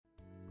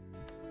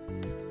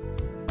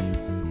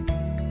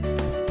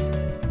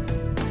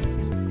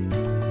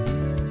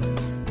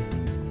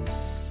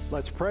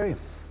Let's pray.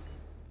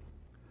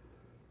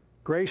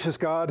 Gracious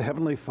God,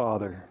 Heavenly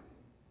Father,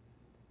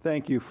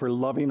 thank you for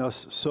loving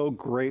us so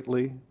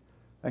greatly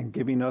and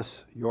giving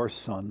us your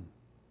Son.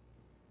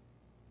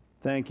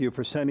 Thank you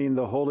for sending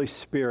the Holy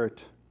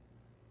Spirit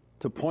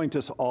to point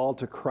us all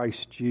to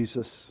Christ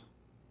Jesus.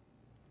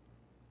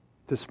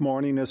 This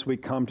morning, as we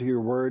come to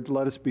your word,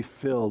 let us be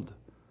filled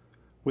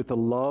with the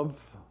love,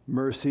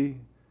 mercy,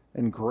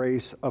 and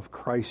grace of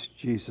Christ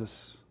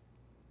Jesus.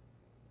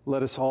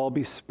 Let us all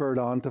be spurred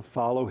on to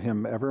follow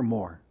him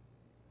evermore.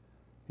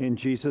 In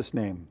Jesus'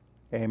 name,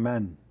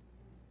 amen.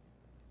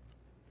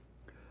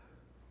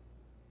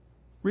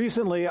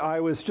 Recently, I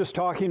was just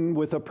talking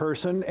with a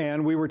person,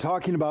 and we were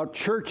talking about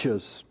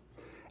churches.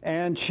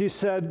 And she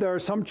said there are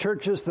some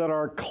churches that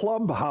are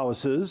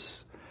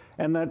clubhouses,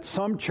 and that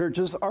some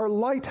churches are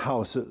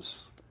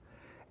lighthouses.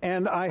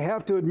 And I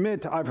have to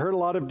admit, I've heard a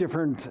lot of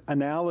different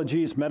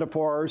analogies,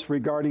 metaphors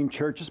regarding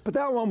churches, but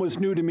that one was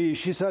new to me.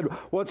 She said,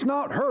 well, it's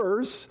not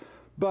hers,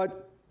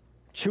 but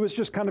she was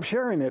just kind of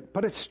sharing it.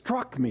 But it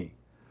struck me.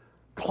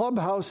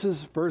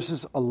 Clubhouses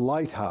versus a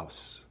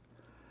lighthouse.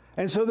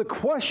 And so the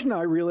question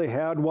I really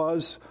had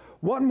was,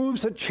 what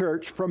moves a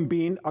church from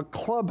being a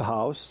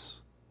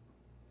clubhouse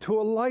to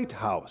a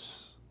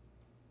lighthouse?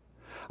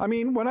 I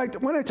mean, when I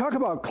talk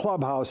about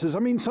clubhouses, I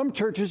mean, some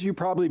churches you've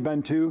probably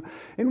been to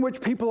in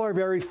which people are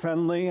very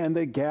friendly and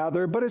they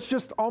gather, but it's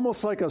just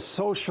almost like a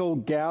social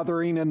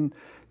gathering and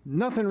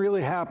nothing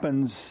really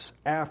happens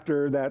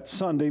after that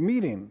Sunday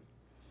meeting.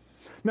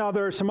 Now,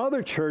 there are some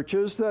other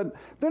churches that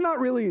they're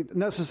not really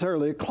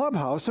necessarily a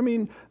clubhouse. I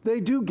mean, they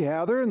do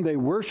gather and they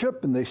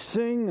worship and they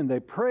sing and they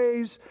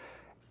praise,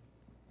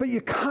 but you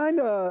kind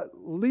of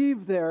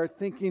leave there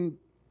thinking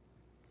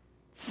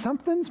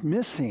something's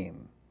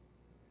missing.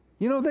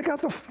 You know, they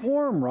got the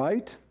form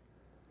right.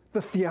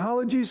 The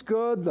theology's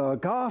good. The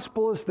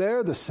gospel is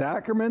there. The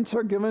sacraments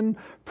are given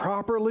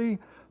properly.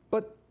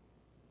 But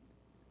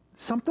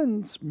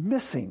something's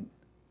missing.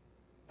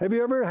 Have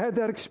you ever had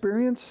that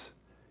experience?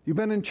 You've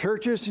been in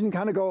churches and you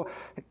kind of go,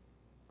 it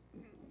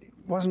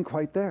wasn't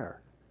quite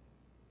there.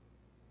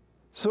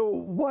 So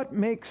what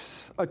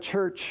makes a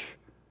church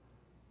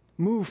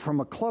move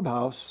from a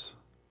clubhouse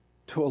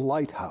to a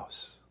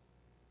lighthouse?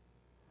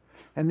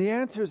 And the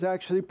answer is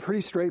actually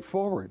pretty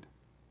straightforward.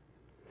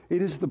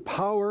 It is the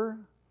power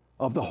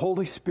of the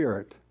Holy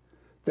Spirit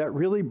that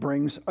really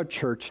brings a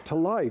church to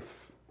life.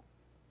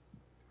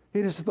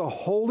 It is the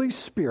Holy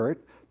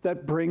Spirit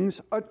that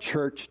brings a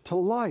church to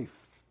life.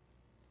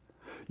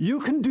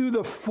 You can do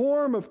the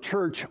form of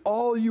church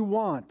all you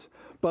want,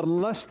 but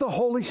unless the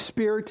Holy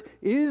Spirit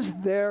is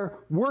there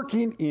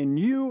working in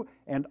you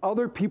and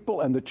other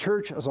people and the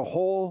church as a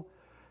whole,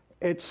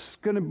 it's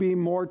going to be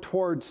more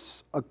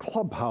towards a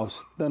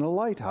clubhouse than a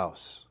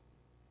lighthouse.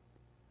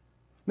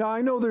 Now,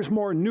 I know there's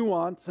more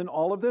nuance in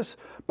all of this,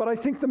 but I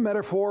think the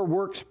metaphor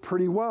works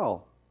pretty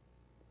well.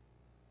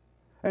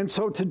 And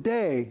so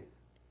today,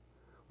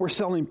 we're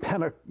celebrating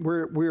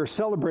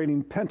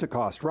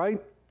Pentecost, right?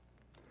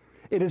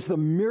 It is the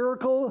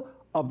miracle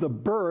of the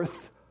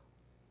birth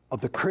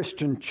of the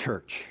Christian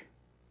church,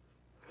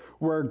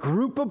 where a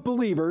group of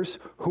believers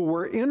who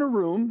were in a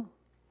room,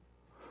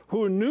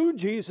 who knew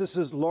Jesus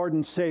as Lord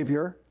and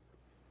Savior,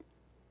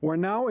 were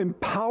now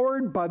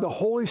empowered by the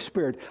Holy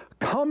Spirit,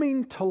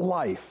 coming to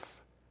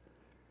life.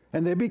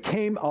 And they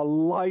became a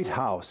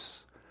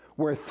lighthouse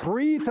where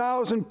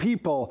 3,000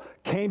 people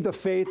came to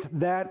faith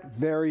that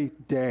very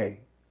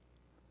day.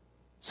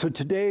 So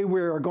today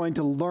we are going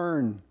to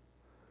learn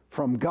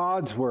from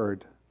God's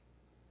Word,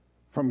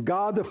 from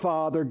God the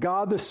Father,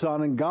 God the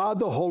Son, and God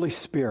the Holy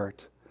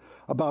Spirit,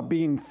 about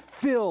being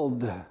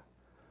filled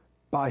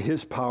by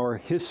His power,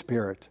 His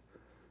Spirit,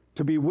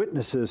 to be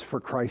witnesses for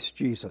Christ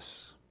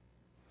Jesus.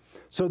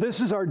 So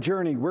this is our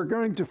journey. We're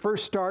going to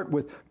first start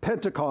with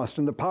Pentecost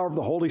and the power of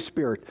the Holy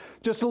Spirit.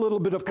 Just a little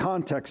bit of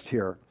context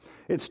here.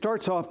 It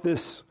starts off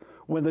this: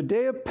 when the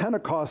day of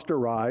Pentecost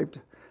arrived,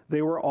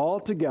 they were all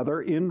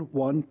together in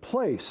one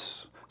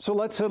place. So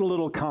let's set a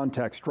little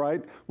context,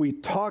 right? We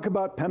talk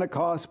about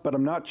Pentecost, but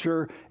I'm not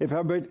sure if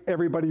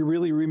everybody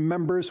really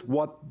remembers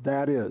what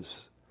that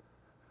is.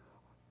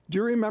 Do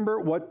you remember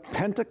what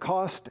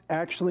Pentecost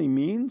actually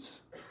means?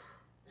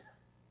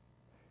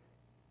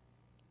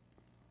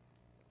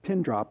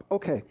 Pin drop.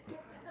 Okay.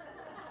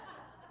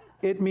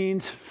 It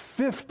means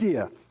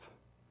 50th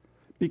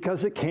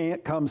because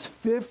it comes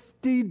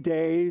 50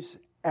 days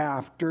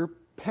after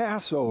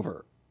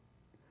Passover.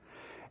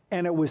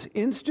 And it was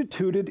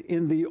instituted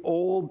in the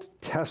Old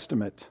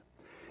Testament.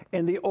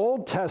 In the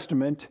Old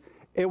Testament,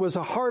 it was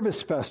a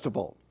harvest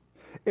festival.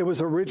 It was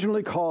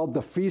originally called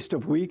the Feast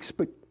of Weeks,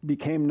 but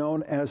became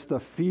known as the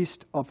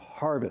Feast of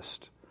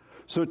Harvest.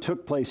 So it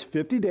took place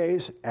 50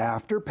 days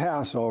after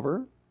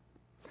Passover.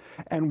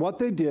 And what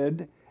they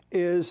did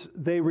is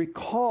they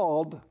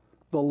recalled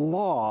the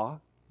law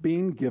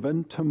being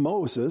given to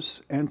Moses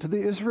and to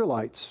the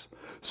Israelites.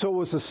 So it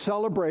was a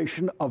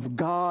celebration of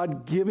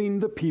God giving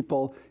the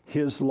people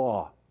His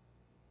law.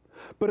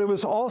 But it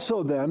was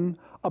also then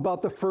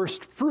about the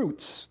first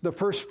fruits of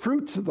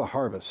the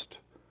harvest,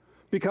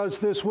 because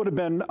this would have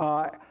been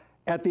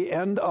at the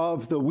end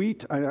of the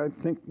wheat, I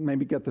think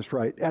maybe get this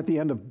right, at the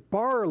end of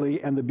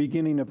barley and the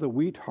beginning of the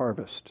wheat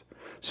harvest.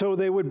 So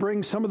they would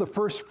bring some of the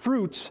first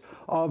fruits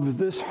of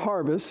this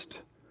harvest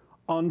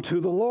unto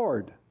the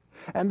Lord.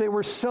 And they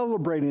were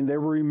celebrating, they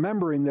were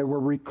remembering, they were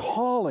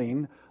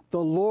recalling the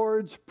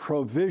Lord's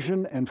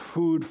provision and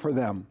food for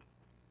them.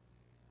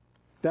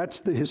 That's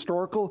the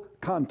historical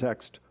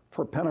context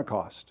for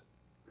Pentecost.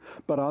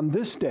 But on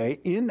this day,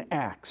 in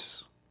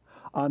Acts,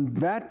 on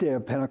that day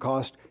of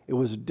Pentecost, it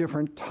was a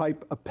different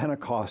type of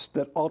Pentecost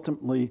that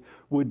ultimately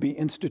would be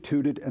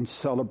instituted and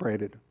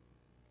celebrated.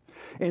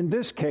 In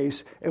this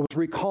case, it was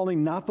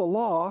recalling not the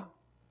law,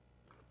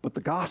 but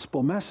the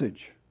gospel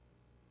message.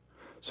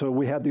 So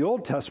we had the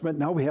Old Testament,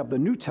 now we have the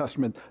New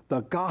Testament, the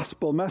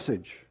gospel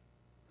message.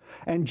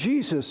 And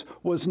Jesus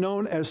was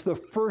known as the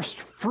first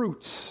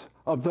fruits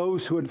of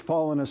those who had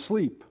fallen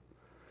asleep.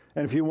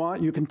 And if you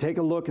want, you can take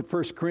a look at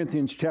 1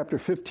 Corinthians chapter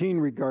 15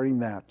 regarding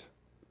that.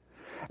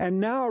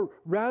 And now,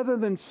 rather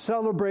than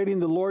celebrating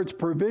the Lord's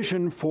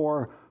provision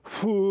for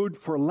food,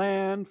 for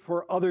land,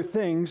 for other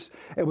things,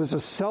 it was a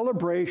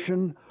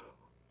celebration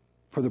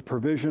for the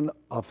provision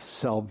of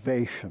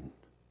salvation.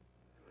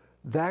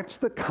 That's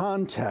the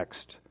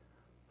context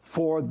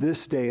for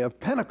this day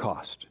of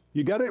Pentecost.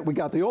 You got it? We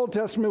got the Old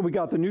Testament, we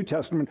got the New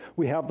Testament,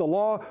 we have the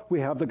law, we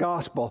have the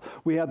gospel,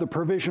 we have the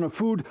provision of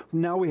food,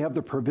 now we have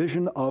the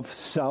provision of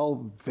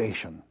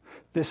salvation.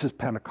 This is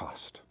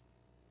Pentecost.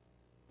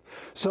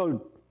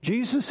 So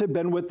Jesus had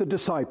been with the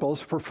disciples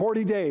for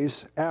 40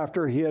 days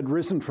after he had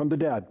risen from the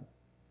dead.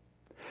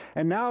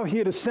 And now he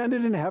had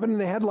ascended in heaven,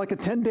 and they had like a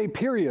 10-day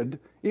period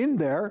in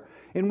there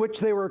in which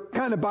they were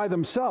kind of by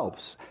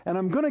themselves. And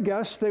I'm going to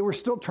guess they were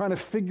still trying to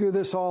figure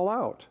this all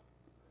out.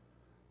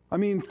 I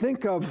mean,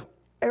 think of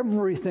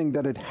everything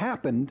that had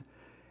happened,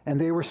 and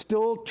they were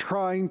still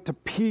trying to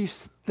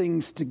piece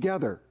things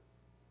together.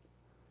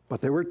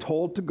 But they were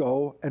told to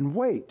go and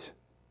wait.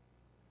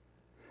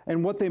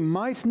 And what they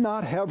might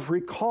not have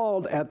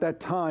recalled at that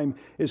time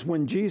is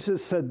when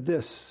Jesus said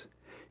this.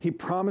 He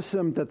promised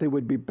them that they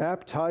would be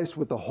baptized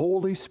with the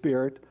Holy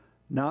Spirit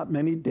not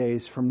many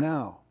days from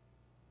now.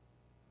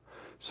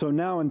 So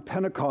now in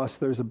Pentecost,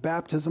 there's a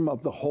baptism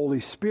of the Holy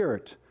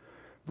Spirit.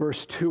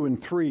 Verse 2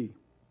 and 3.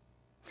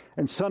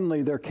 And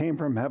suddenly there came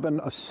from heaven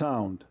a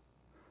sound,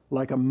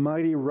 like a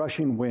mighty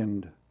rushing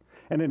wind,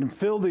 and it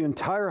filled the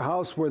entire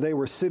house where they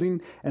were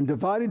sitting, and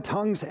divided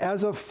tongues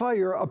as of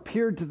fire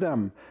appeared to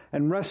them,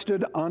 and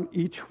rested on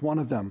each one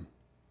of them.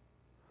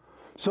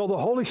 So the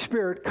Holy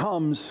Spirit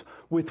comes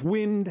with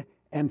wind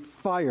and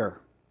fire.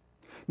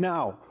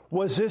 Now,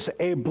 was this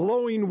a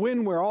blowing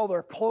wind where all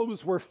their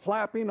clothes were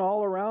flapping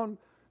all around?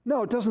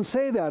 No, it doesn't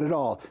say that at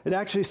all. It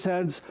actually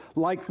says,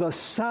 like the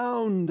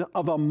sound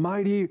of a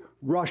mighty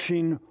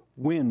rushing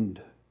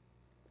wind.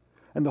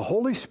 And the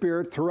Holy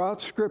Spirit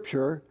throughout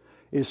Scripture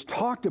is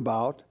talked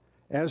about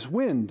as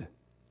wind.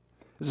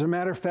 As a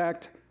matter of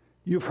fact,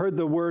 you've heard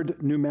the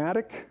word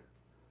pneumatic,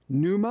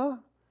 pneuma,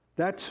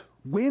 that's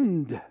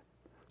wind.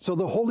 So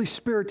the Holy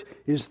Spirit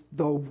is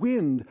the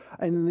wind.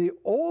 And in the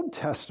Old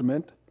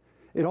Testament,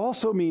 it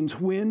also means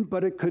wind,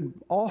 but it could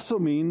also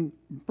mean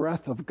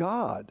breath of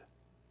God.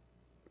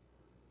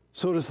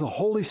 So does the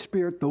Holy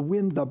Spirit, the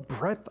wind, the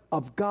breath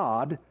of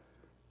God,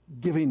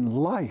 giving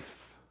life.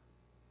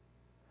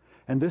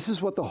 And this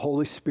is what the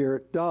Holy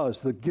Spirit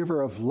does, the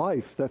giver of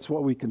life. That's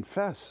what we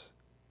confess.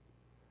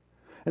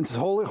 And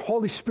so the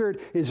Holy Spirit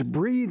is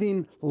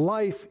breathing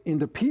life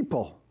into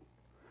people.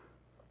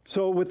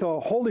 So with the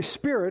Holy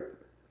Spirit,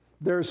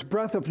 there's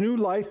breath of new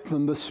life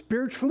from the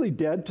spiritually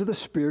dead to the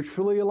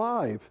spiritually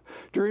alive.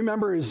 Do you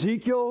remember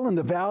Ezekiel in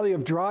the valley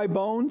of dry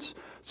bones?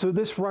 So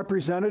this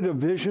represented a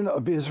vision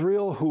of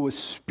Israel who was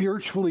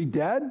spiritually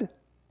dead.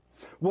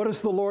 What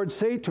does the Lord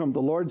say to him?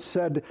 The Lord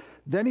said,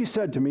 then he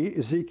said to me,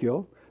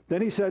 Ezekiel,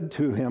 then he said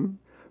to him,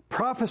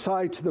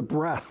 prophesy to the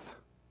breath,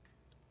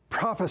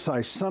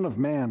 prophesy, Son of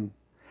Man,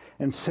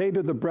 and say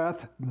to the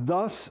breath,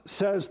 thus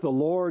says the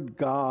Lord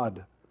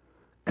God,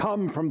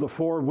 come from the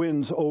four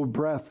winds, O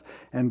breath,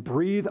 and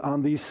breathe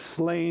on these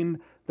slain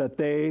that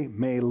they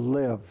may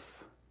live.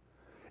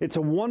 It's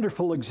a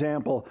wonderful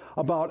example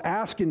about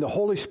asking the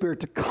Holy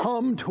Spirit to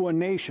come to a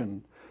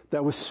nation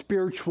that was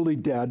spiritually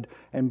dead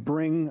and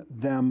bring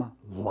them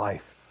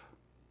life.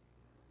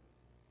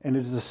 And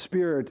it is the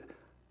Spirit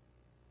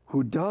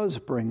who does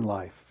bring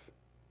life.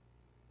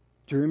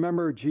 Do you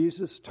remember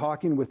Jesus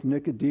talking with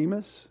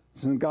Nicodemus?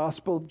 It's in the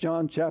Gospel of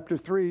John chapter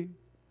 3.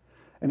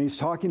 And he's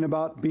talking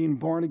about being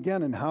born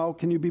again. And how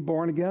can you be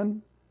born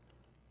again?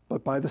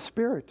 But by the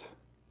Spirit.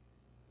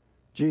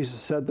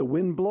 Jesus said, the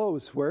wind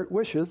blows where it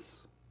wishes,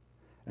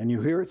 and you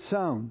hear its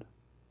sound,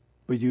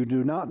 but you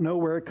do not know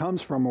where it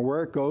comes from or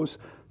where it goes.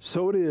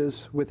 So it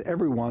is with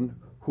everyone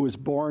who is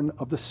born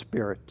of the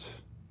Spirit.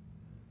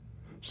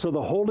 So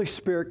the Holy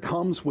Spirit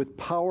comes with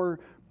power,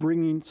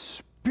 bringing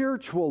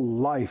spiritual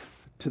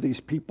life to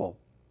these people.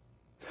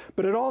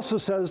 But it also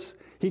says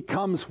he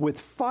comes with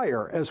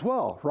fire as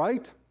well,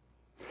 right?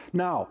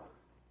 Now,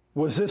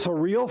 Was this a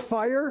real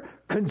fire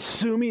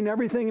consuming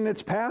everything in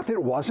its path?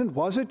 It wasn't,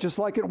 was it? Just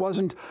like it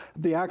wasn't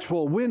the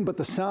actual wind, but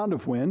the sound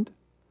of wind.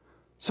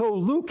 So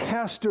Luke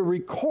has to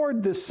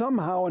record this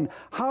somehow, and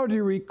how do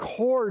you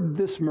record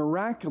this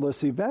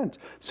miraculous event?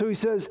 So he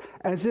says,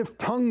 as if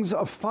tongues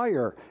of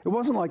fire. It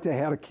wasn't like they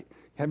had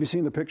have you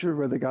seen the picture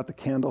where they got the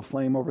candle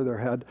flame over their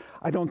head?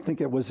 I don't think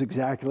it was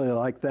exactly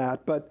like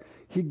that, but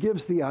he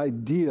gives the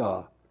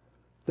idea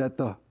that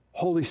the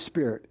Holy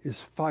Spirit is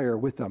fire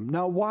with them.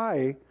 Now,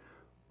 why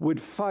would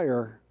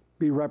fire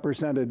be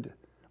represented?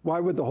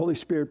 Why would the Holy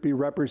Spirit be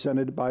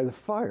represented by the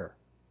fire?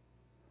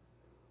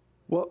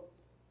 Well,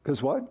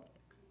 because what?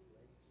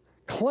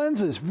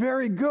 Cleanses.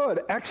 Very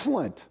good.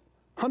 Excellent.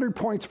 100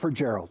 points for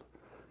Gerald.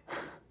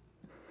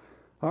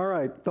 All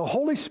right. The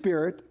Holy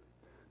Spirit,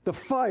 the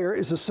fire,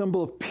 is a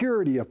symbol of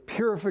purity, of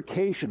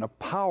purification, of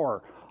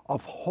power,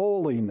 of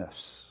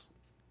holiness.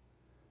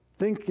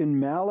 Think in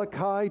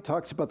Malachi,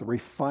 talks about the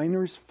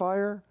refiner's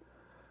fire.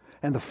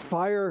 And the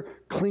fire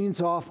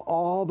cleans off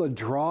all the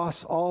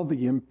dross, all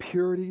the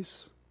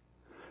impurities.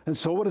 And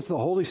so what is the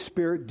Holy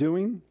Spirit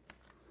doing?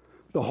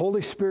 The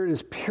Holy Spirit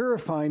is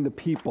purifying the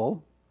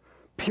people,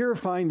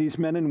 purifying these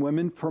men and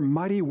women for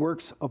mighty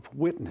works of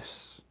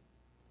witness.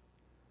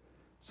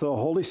 So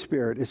the Holy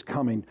Spirit is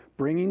coming,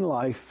 bringing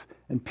life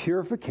and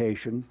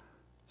purification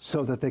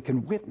so that they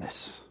can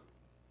witness.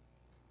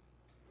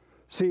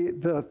 See,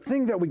 the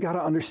thing that we got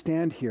to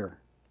understand here,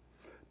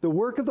 the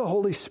work of the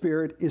Holy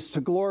Spirit is to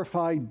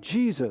glorify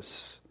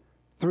Jesus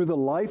through the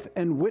life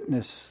and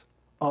witness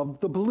of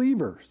the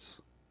believers.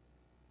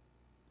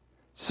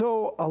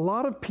 So a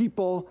lot of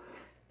people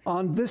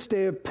on this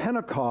day of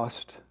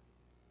Pentecost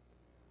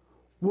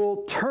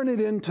will turn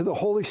it into the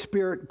Holy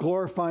Spirit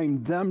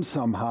glorifying them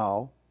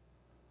somehow.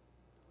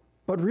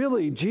 But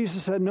really,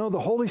 Jesus said, no, the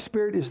Holy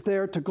Spirit is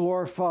there to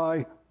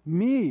glorify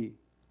me.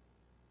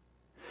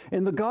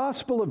 In the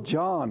Gospel of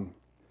John,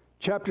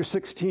 chapter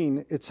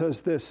 16, it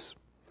says this.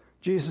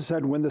 Jesus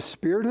said, when the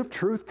Spirit of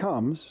truth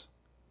comes,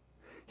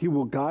 he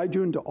will guide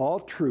you into all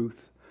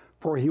truth,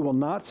 for he will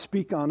not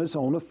speak on his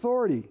own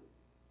authority.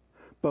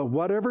 But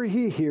whatever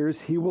he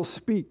hears, he will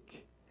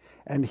speak,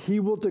 and he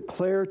will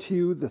declare to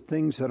you the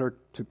things that are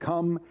to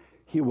come.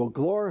 He will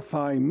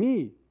glorify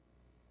me,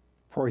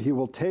 for he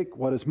will take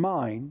what is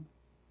mine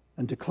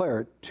and declare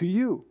it to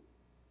you.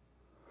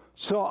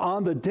 So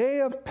on the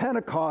day of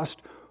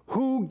Pentecost,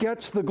 who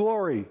gets the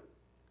glory?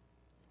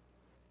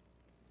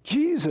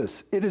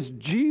 Jesus. It is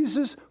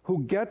Jesus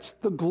who gets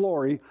the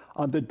glory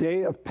on the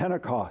day of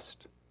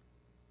Pentecost.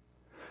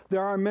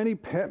 There are many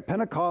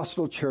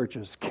Pentecostal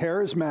churches,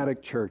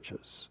 charismatic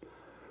churches,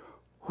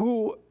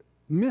 who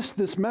miss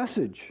this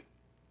message,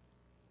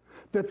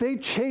 that they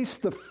chase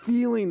the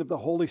feeling of the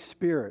Holy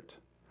Spirit.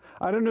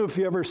 I don't know if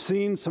you've ever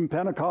seen some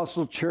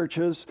Pentecostal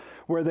churches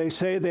where they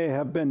say they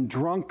have been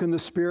drunk in the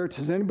Spirit.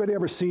 Has anybody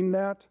ever seen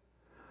that?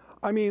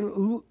 I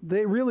mean,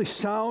 they really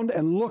sound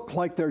and look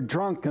like they're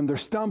drunk and they're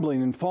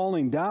stumbling and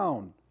falling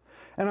down.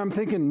 And I'm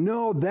thinking,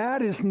 no,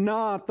 that is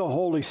not the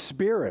Holy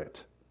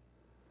Spirit.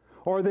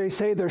 Or they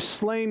say they're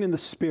slain in the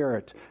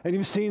Spirit. And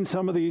you've seen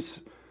some of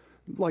these,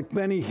 like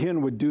Benny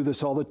Hinn would do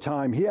this all the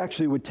time. He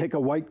actually would take a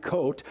white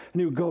coat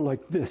and he would go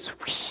like this,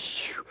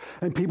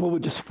 and people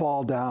would just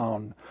fall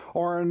down.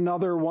 Or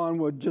another one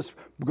would just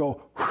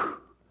go,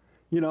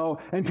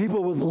 and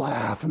people would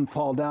laugh and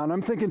fall down.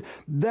 I'm thinking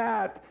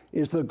that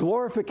is the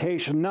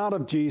glorification not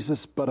of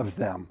Jesus, but of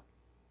them.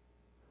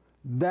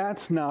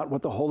 That's not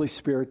what the Holy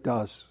Spirit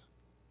does.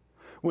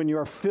 When you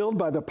are filled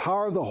by the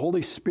power of the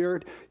Holy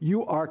Spirit,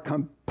 you are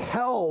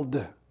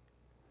compelled.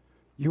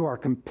 You are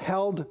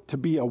compelled to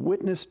be a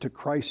witness to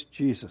Christ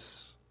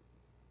Jesus.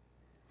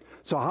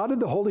 So how did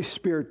the Holy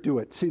Spirit do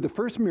it? See, the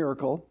first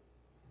miracle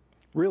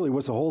really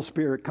was the Holy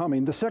Spirit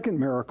coming. The second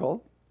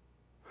miracle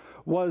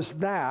was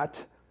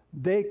that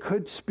they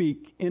could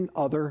speak in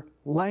other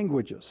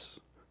languages.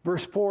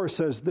 Verse 4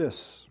 says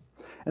this,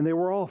 and they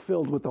were all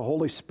filled with the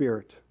Holy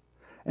Spirit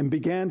and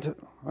began to,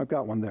 I've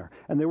got one there,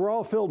 and they were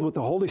all filled with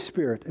the Holy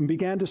Spirit and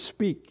began to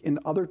speak in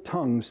other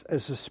tongues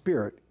as the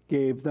Spirit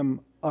gave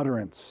them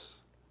utterance.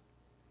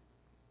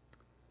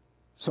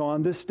 So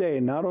on this day,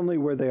 not only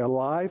were they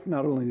alive,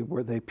 not only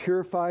were they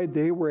purified,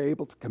 they were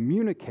able to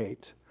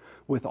communicate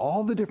with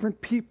all the different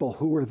people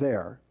who were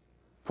there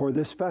for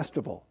this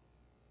festival.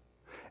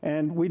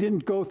 And we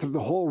didn't go through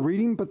the whole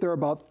reading, but there are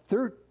about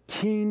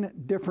 13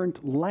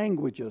 different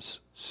languages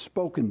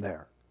spoken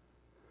there.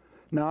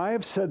 Now, I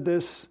have said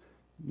this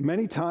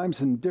many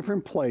times in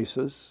different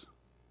places,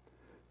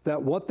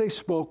 that what they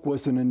spoke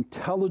was an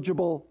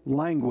intelligible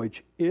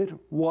language. It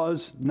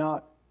was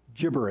not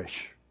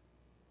gibberish.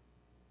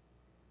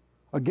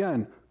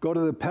 Again, go to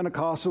the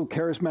Pentecostal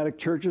charismatic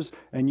churches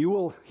and you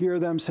will hear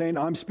them saying,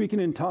 I'm speaking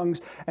in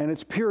tongues, and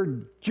it's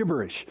pure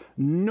gibberish.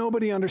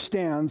 Nobody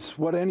understands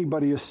what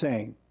anybody is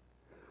saying.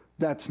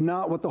 That's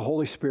not what the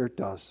Holy Spirit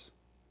does.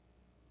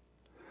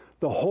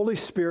 The Holy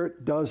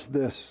Spirit does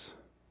this.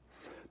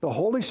 The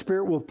Holy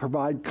Spirit will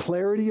provide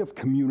clarity of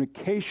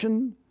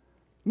communication,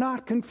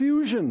 not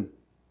confusion.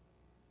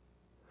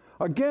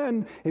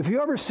 Again, if you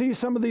ever see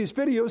some of these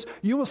videos,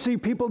 you will see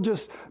people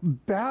just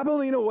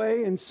babbling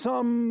away in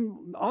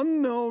some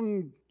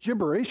unknown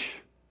gibberish,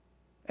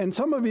 and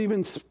some of it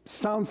even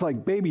sounds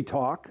like baby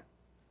talk.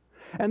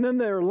 And then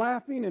they're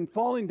laughing and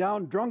falling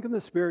down, drunk in the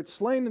Spirit,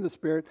 slain in the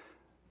Spirit.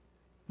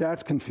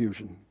 That's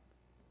confusion.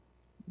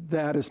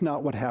 That is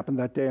not what happened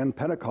that day on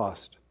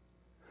Pentecost.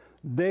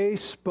 They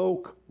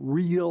spoke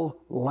real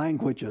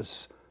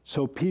languages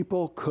so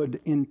people could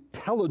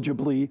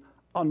intelligibly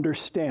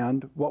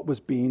understand what was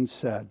being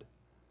said.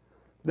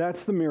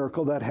 That's the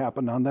miracle that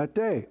happened on that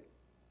day.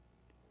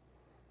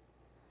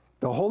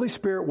 The Holy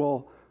Spirit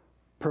will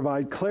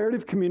provide clarity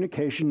of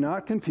communication,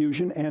 not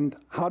confusion. And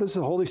how does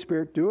the Holy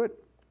Spirit do it?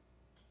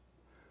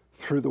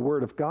 Through the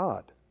Word of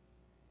God.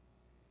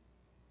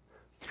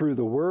 Through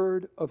the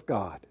Word of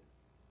God.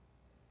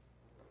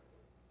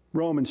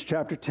 Romans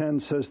chapter 10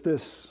 says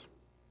this,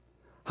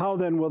 "How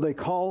then will they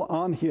call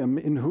on him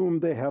in whom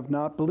they have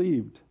not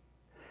believed?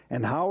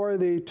 And how are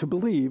they to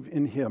believe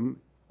in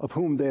him of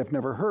whom they have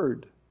never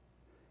heard?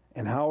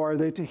 And how are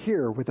they to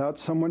hear without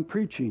someone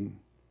preaching?"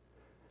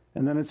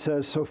 And then it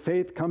says, "So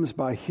faith comes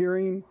by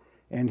hearing,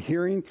 and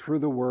hearing through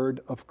the word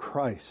of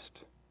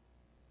Christ."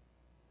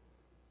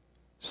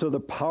 So the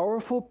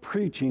powerful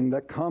preaching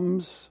that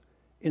comes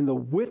in the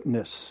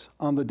witness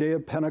on the day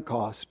of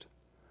Pentecost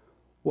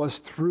was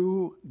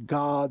through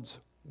God's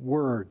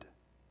word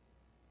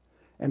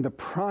and the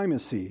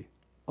primacy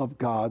of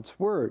God's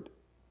word.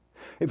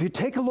 If you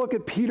take a look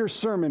at Peter's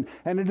sermon,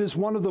 and it is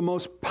one of the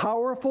most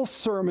powerful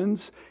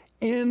sermons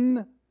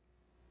in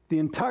the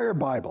entire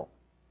Bible,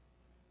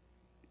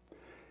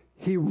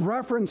 he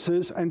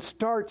references and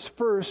starts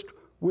first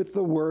with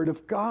the Word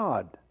of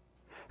God.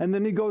 And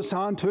then he goes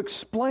on to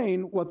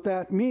explain what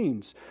that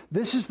means.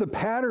 This is the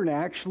pattern,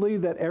 actually,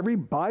 that every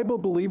Bible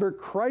believer,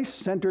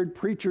 Christ-centered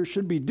preacher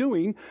should be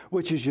doing,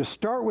 which is you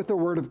start with the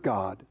Word of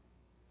God,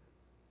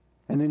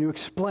 and then you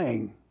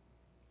explain.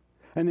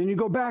 And then you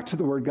go back to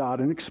the Word of God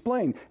and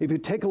explain. If you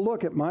take a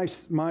look at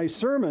my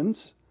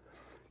sermons,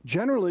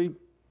 generally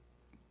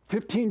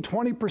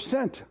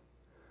 15-20%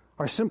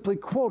 are simply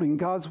quoting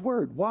God's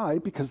Word. Why?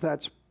 Because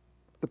that's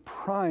the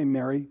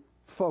primary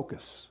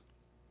focus.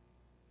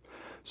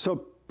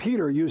 So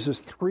Peter uses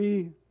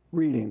 3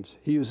 readings.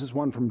 He uses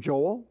one from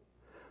Joel,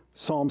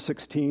 Psalm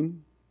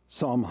 16,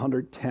 Psalm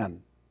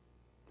 110.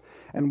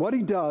 And what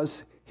he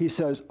does, he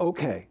says,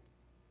 okay,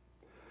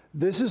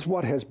 this is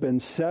what has been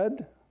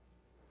said,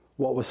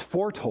 what was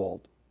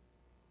foretold.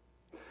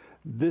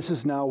 This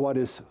is now what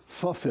is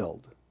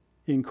fulfilled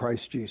in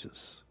Christ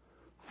Jesus.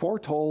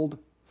 Foretold,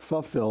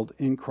 fulfilled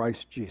in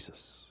Christ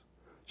Jesus.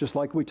 Just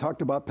like we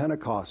talked about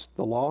Pentecost,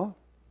 the law,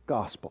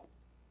 gospel.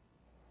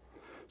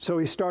 So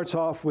he starts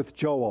off with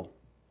Joel.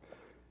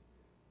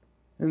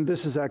 And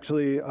this is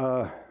actually,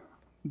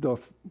 the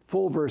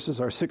full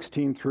verses are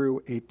 16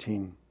 through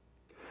 18.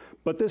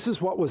 "But this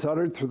is what was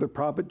uttered through the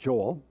prophet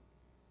Joel.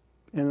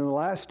 And in the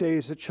last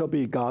days it shall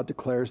be, God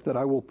declares, that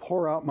I will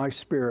pour out my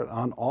Spirit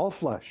on all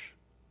flesh.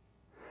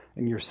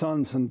 And your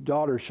sons and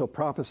daughters shall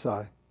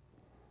prophesy.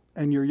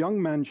 And your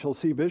young men shall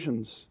see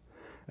visions.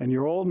 And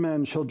your old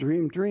men shall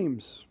dream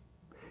dreams.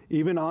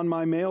 Even on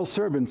my male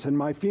servants and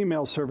my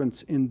female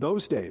servants in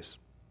those days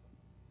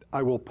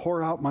I will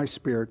pour out my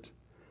Spirit,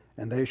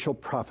 and they shall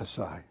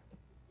prophesy."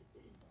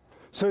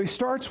 So he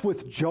starts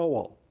with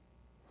Joel.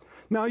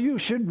 Now, you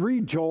should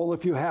read Joel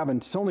if you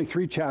haven't. It's only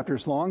 3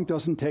 chapters long.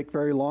 Doesn't take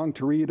very long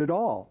to read at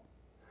all.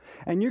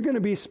 And you're going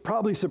to be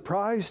probably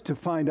surprised to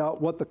find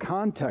out what the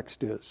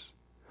context is.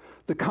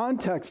 The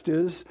context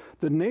is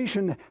the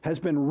nation has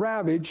been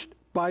ravaged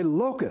by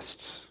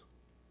locusts.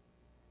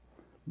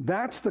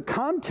 That's the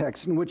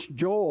context in which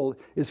Joel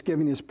is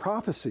giving his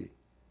prophecy.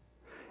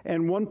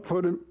 And one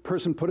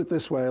person put it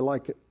this way, I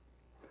like it.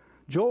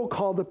 Joel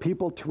called the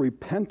people to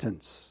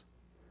repentance,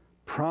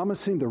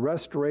 promising the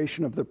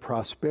restoration of their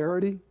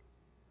prosperity,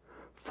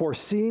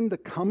 foreseeing the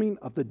coming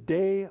of the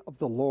day of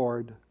the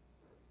Lord,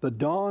 the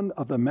dawn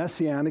of the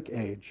Messianic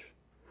age,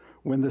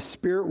 when the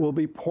Spirit will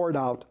be poured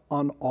out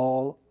on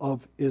all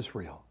of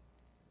Israel.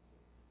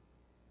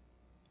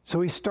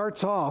 So he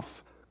starts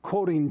off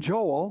quoting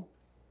Joel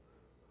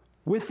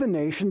with the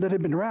nation that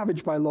had been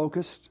ravaged by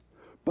locusts,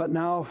 but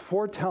now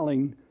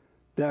foretelling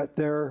that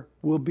there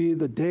will be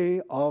the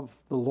day of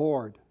the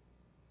Lord.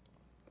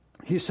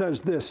 He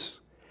says this,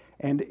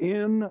 "And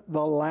in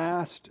the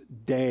last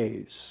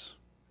days."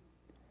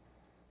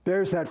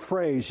 There's that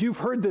phrase. You've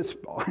heard this.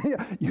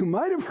 You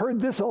might have heard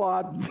this a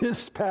lot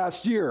this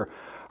past year.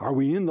 Are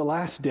we in the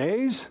last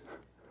days?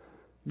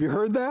 Have you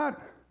heard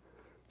that?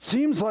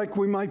 Seems like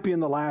we might be in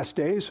the last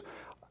days.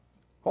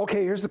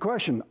 Okay, here's the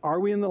question. Are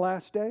we in the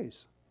last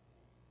days?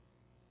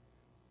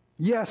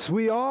 Yes,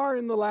 we are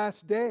in the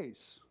last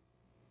days.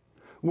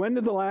 When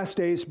did the last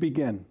days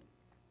begin?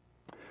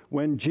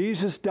 When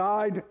Jesus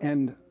died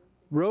and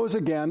rose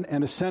again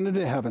and ascended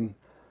to heaven.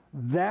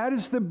 That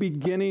is the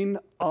beginning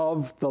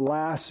of the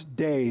last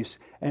days.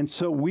 And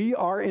so we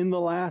are in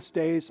the last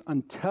days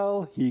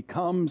until he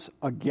comes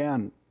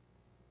again.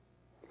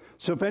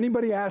 So if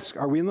anybody asks,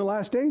 are we in the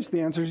last days?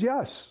 The answer is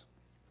yes.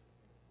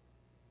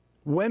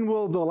 When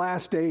will the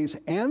last days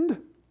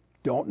end?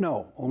 Don't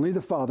know. Only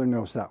the Father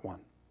knows that one.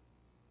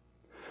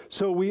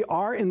 So we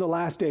are in the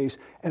last days.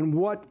 And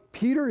what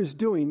Peter is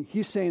doing,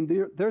 he's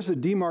saying there's a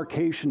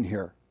demarcation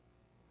here.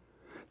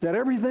 That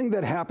everything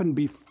that happened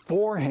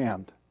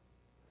beforehand,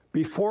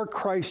 before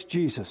Christ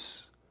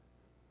Jesus,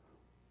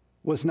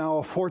 was now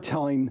a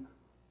foretelling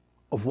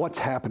of what's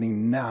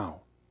happening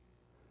now.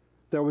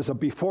 There was a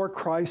before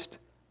Christ,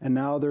 and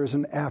now there's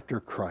an after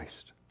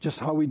Christ. Just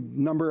how we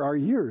number our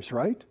years,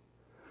 right?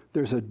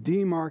 There's a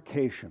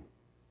demarcation.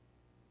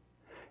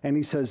 And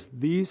he says,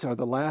 these are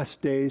the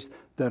last days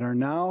that are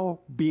now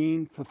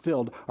being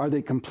fulfilled. Are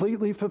they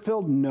completely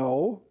fulfilled?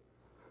 No.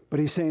 But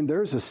he's saying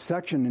there's a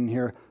section in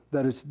here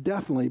that is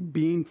definitely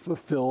being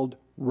fulfilled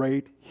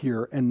right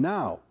here and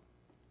now.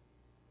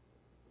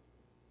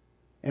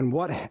 And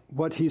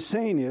what he's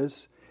saying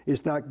is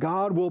that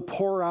God will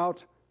pour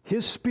out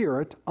his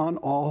Spirit on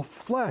all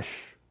flesh.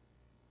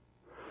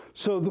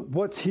 So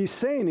what he's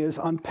saying is,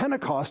 on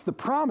Pentecost, the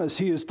promise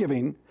he is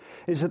giving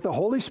is that the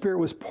Holy Spirit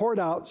was poured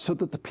out so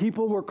that the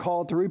people were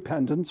called to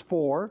repentance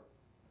for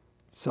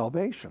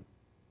salvation.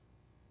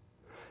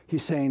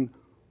 He's saying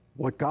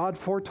what God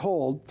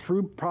foretold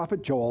through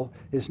prophet Joel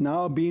is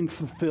now being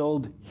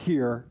fulfilled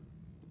here,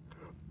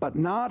 but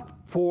not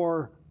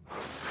for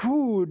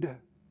food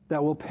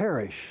that will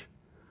perish,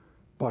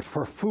 but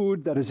for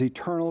food that is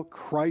eternal,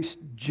 Christ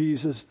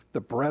Jesus, the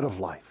bread of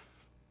life.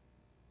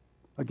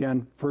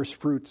 Again, first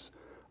fruits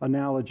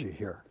analogy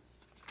here.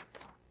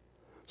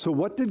 So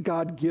what did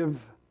God give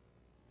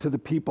to the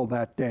people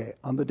that day,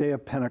 on the day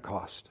of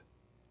Pentecost?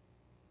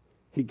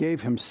 He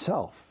gave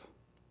himself.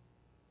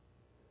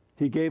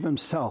 He gave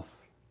himself.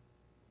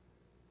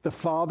 The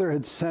Father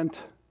had sent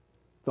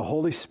the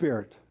Holy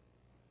Spirit.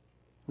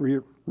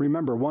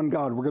 Remember, one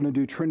God. We're going to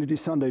do Trinity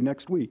Sunday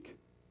next week.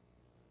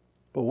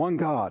 But one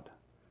God.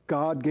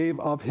 God gave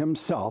of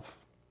himself,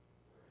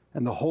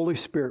 and the Holy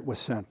Spirit was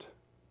sent.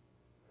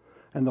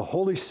 And the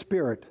Holy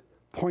Spirit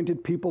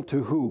pointed people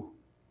to who?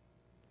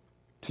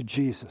 To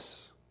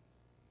Jesus.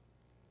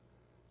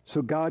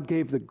 So God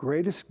gave the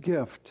greatest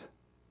gift,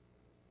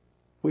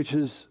 which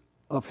is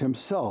of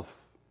himself,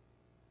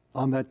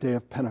 on that day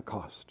of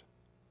Pentecost.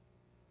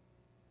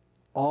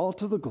 All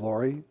to the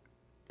glory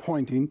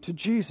pointing to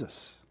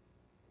Jesus.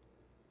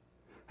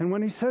 And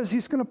when he says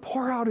he's going to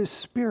pour out his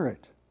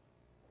Spirit,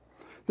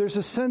 there's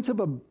a sense of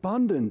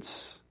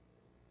abundance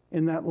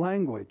in that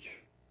language.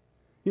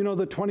 You know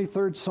the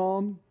 23rd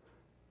Psalm?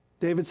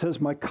 David says,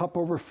 my cup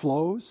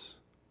overflows.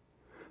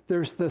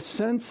 There's the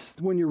sense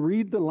when you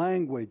read the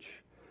language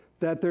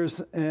that there's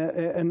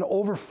an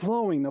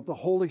overflowing of the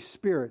Holy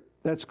Spirit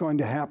that's going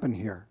to happen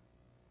here.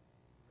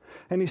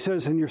 And he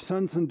says, and your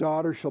sons and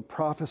daughters shall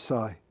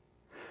prophesy,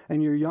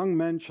 and your young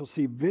men shall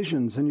see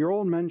visions, and your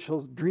old men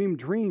shall dream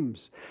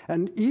dreams.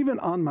 And even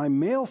on my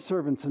male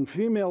servants and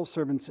female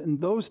servants in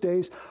those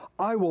days,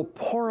 I will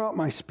pour out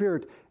my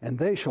Spirit, and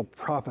they shall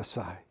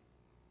prophesy.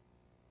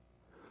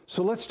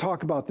 So let's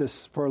talk about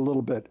this for a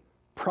little bit.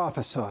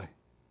 Prophesy.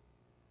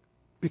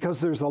 Because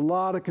there's a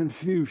lot of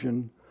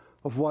confusion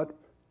of what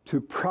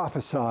to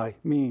prophesy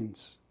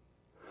means.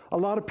 A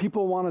lot of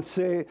people want to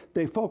say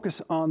they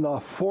focus on the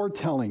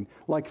foretelling,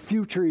 like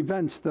future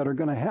events that are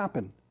going to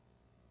happen.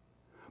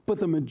 But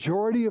the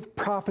majority of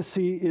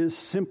prophecy is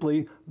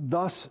simply,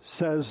 thus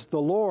says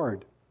the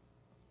Lord.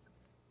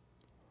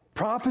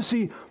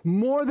 Prophecy,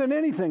 more than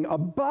anything,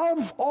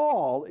 above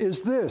all,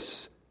 is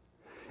this.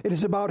 It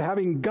is about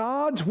having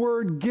God's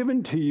word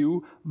given to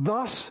you,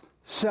 thus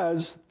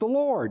says the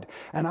Lord.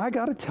 And I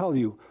got to tell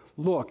you,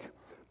 look,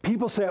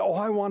 people say, oh,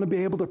 I want to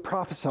be able to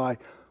prophesy.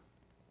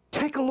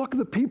 Take a look at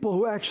the people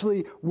who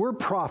actually were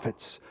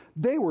prophets.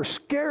 They were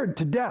scared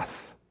to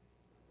death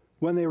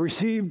when they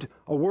received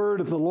a word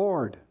of the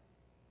Lord.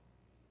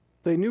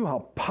 They knew how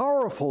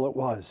powerful it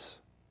was.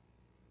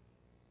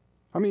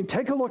 I mean,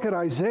 take a look at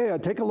Isaiah,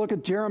 take a look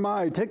at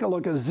Jeremiah, take a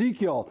look at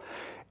Ezekiel.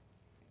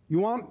 You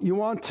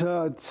want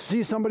to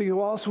see somebody who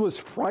also was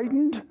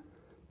frightened?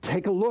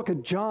 Take a look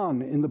at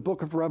John in the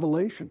book of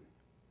Revelation.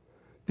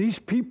 These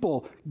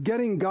people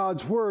getting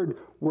God's word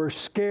were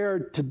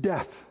scared to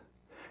death.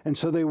 And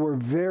so they were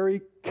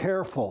very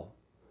careful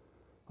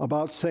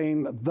about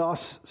saying,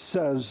 thus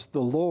says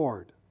the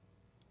Lord.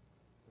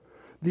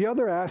 The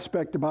other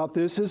aspect about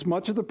this is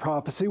much of the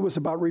prophecy was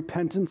about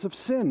repentance of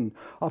sin,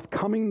 of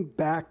coming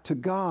back to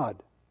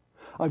God,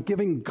 of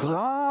giving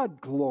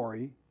God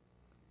glory,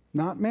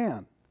 not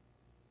man.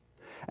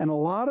 And a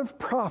lot of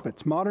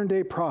prophets, modern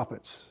day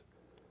prophets,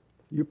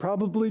 you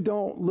probably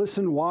don't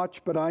listen,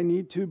 watch, but I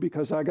need to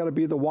because I got to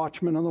be the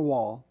watchman on the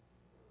wall.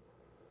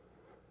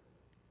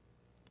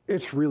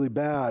 It's really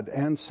bad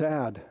and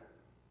sad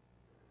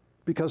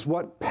because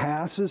what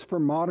passes for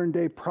modern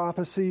day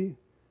prophecy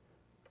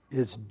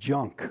is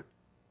junk.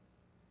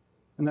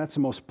 And that's the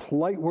most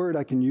polite word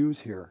I can use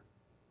here.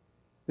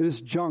 It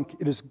is junk.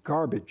 It is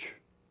garbage.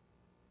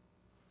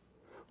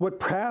 What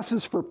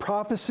passes for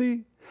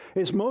prophecy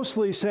is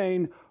mostly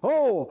saying,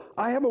 oh,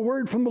 I have a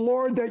word from the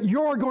Lord that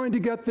you're going to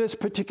get this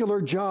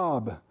particular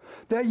job.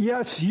 That,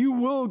 yes, you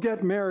will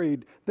get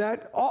married.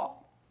 That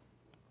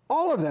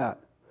All of that.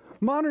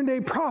 Modern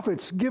day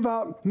prophets give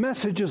out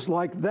messages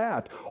like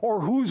that,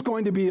 or who's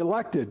going to be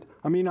elected.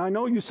 I mean, I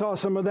know you saw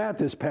some of that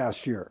this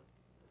past year.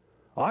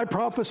 I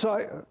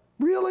prophesy.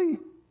 Really?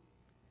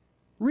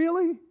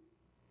 Really?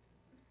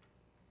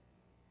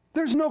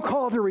 There's no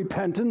call to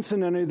repentance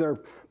in any of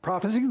their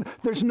prophecies.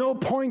 There's no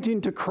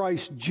pointing to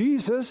Christ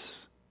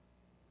Jesus.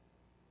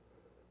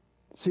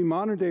 See,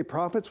 modern day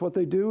prophets, what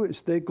they do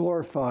is they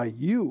glorify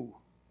you,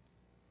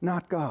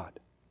 not God.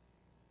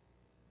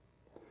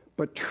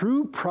 But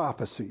true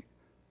prophecy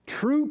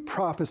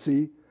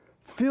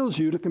fills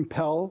you to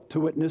compel to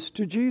witness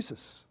to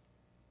Jesus.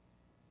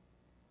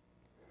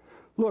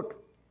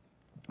 Look,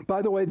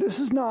 by the way, this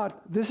is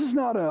not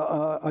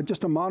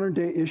just a modern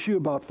day issue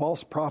about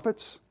false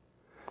prophets.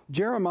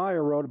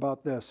 Jeremiah wrote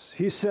about this.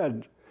 He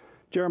said,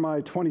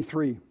 Jeremiah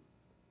 23,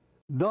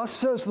 "Thus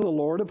says the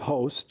Lord of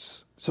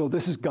hosts," so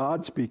this is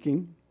God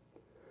speaking,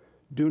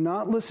 "do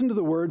not listen to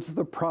the words of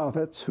the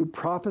prophets who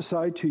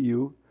prophesy to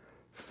you,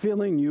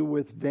 filling you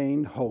with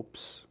vain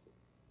hopes.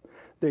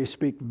 They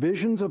speak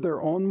visions of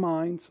their own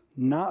minds,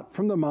 not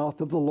from the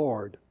mouth of the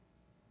Lord.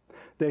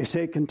 They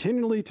say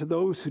continually to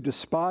those who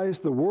despise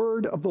the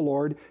word of the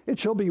Lord, 'It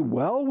shall be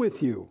well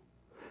with you.'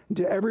 And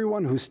to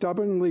everyone who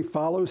stubbornly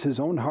follows his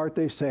own heart,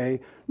 they say,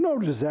 'No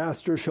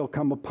disaster shall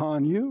come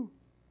upon you.'"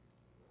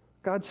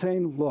 God's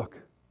saying,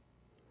 look,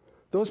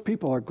 those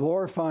people are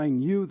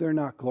glorifying you, they're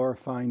not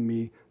glorifying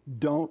me.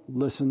 Don't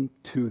listen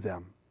to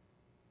them.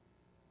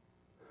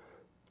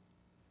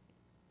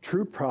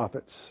 True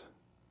prophets,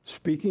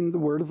 speaking the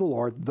word of the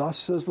Lord, thus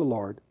says the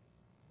Lord,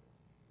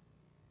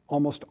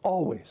 almost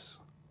always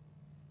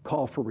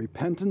call for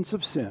repentance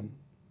of sin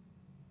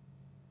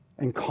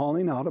and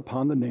calling out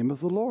upon the name of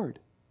the Lord.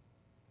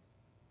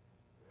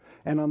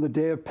 And on the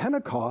day of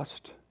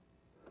Pentecost,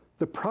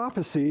 the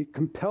prophecy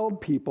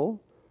compelled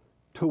people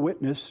to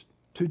witness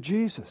to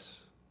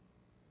Jesus.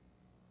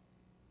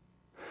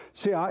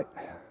 See,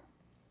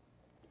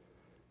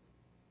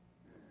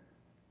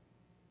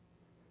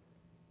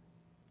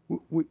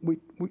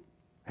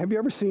 have you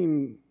ever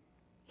seen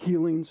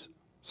healings,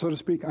 so to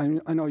speak?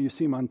 I know you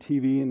see them on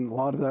TV, and a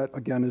lot of that,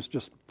 again, is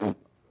just,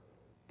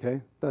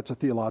 okay? That's a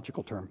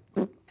theological term.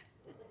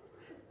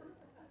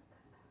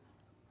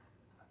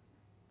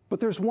 But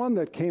there's one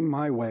that came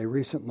my way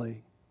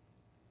recently,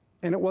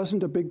 and it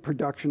wasn't a big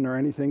production or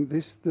anything.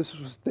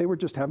 They were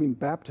just having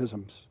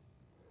baptisms.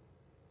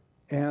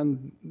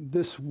 And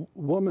this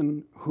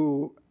woman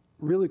who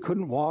really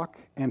couldn't walk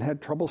and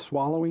had trouble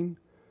swallowing,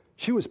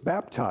 she was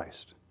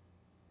baptized.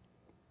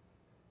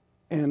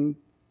 And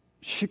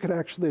she could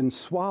actually then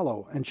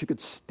swallow, and she could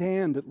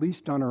stand at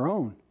least on her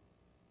own.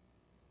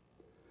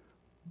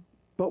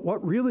 But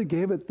what really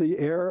gave it the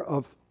air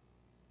of,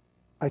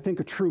 I think,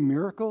 a true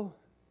miracle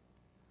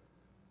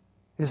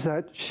is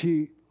that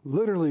she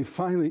literally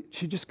finally,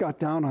 she just got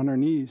down on her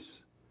knees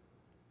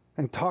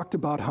and talked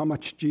about how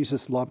much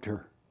Jesus loved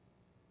her.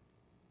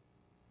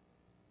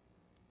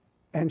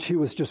 And she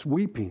was just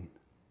weeping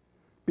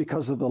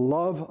because of the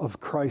love of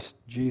Christ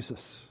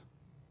Jesus.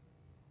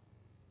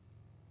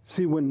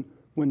 See, when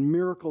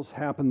miracles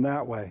happen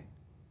that way,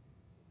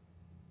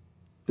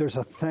 there's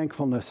a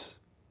thankfulness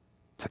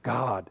to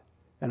God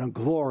and a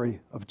glory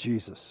of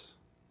Jesus.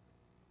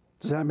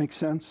 Does that make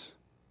sense?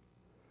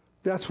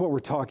 That's what we're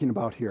talking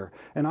about here.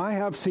 And I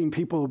have seen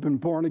people who've been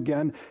born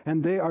again,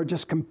 and they are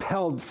just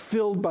compelled,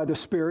 filled by the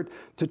Spirit,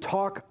 to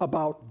talk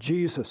about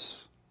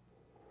Jesus.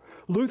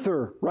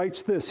 Luther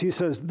writes this. He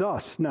says,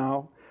 "Thus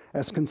now,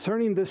 as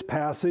concerning this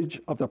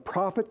passage of the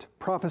prophet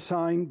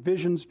prophesying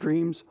visions,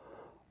 dreams,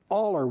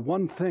 all are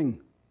one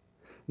thing,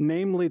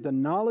 namely the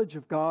knowledge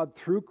of God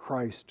through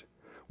Christ,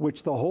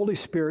 which the Holy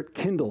Spirit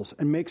kindles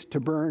and makes to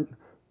burn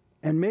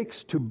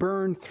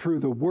through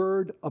the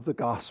word of the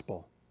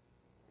gospel."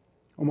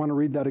 I want to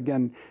read that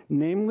again.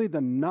 Namely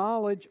the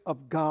knowledge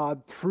of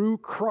God through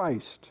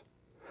Christ,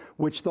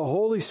 which the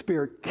Holy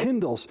Spirit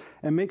kindles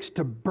and makes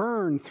to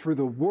burn through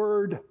the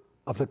word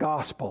of the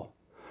gospel.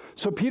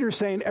 So Peter's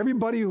saying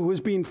everybody who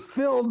is being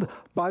filled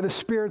by the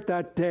Spirit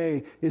that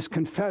day is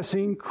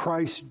confessing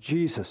Christ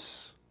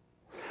Jesus.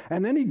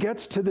 And then he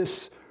gets to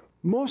this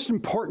most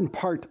important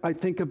part, I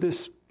think, of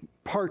this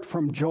part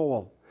from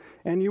Joel.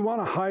 And you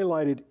want to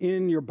highlight it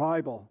in your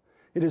Bible.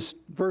 It is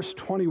verse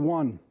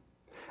 21.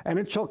 "And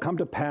it shall come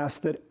to pass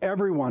that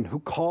everyone who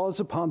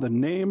calls upon the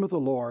name of the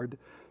Lord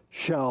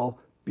shall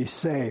be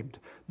saved."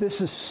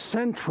 This is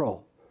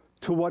central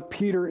to what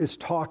Peter is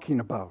talking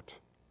about.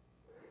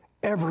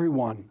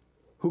 Everyone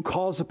who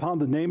calls upon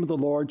the name of the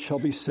Lord shall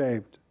be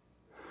saved.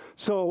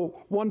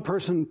 So one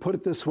person put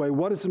it this way: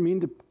 what does it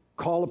mean to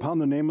call upon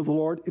the name of the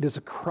Lord? It is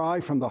a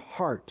cry from the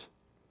heart,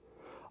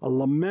 a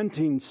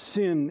lamenting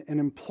sin and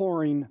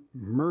imploring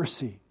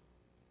mercy.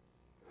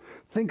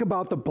 Think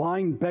about the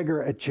blind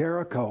beggar at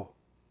Jericho.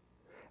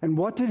 And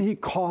what did he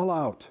call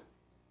out?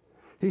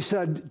 He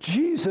said,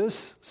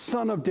 "Jesus,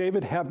 Son of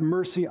David, have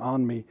mercy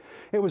on me."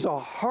 It was a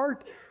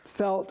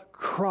heartfelt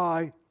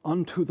cry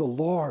unto the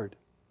Lord.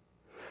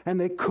 And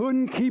they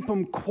couldn't keep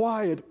him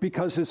quiet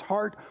because his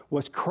heart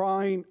was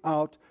crying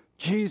out,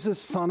 "Jesus,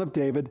 Son of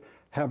David,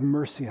 have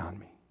mercy on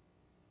me.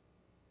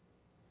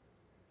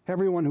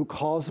 Everyone who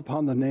calls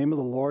upon the name of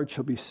the Lord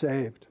shall be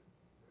saved.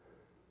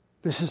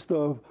 This is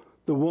the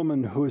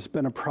woman who has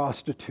been a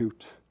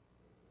prostitute,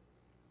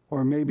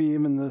 or maybe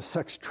even the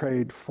sex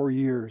trade for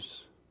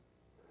years.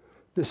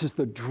 This is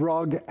the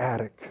drug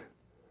addict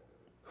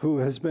who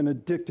has been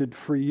addicted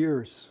for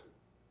years.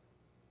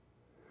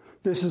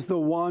 This is the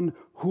one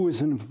who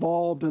is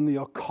involved in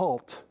the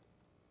occult.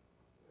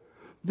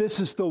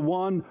 This is the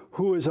one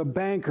who is a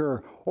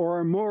banker or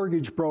a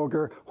mortgage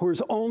broker who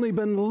has only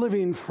been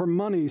living for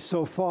money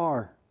so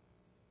far.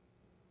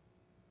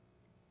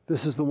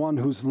 This is the one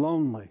who's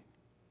lonely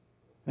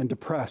and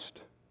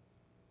depressed.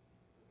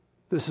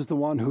 This is the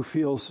one who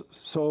feels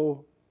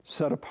so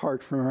set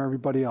apart from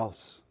everybody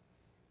else.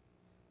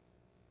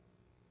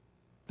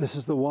 This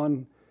is the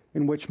one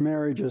in which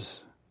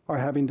marriages are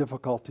having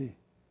difficulty.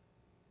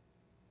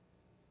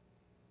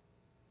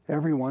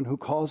 Everyone who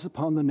calls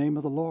upon the name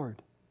of the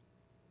Lord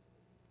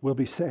will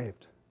be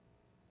saved.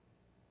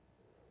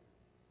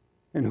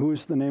 And who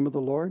is the name of the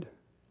Lord?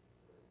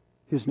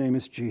 His name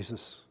is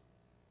Jesus.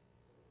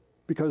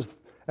 Because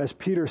as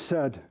Peter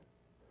said,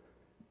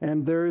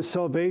 and there is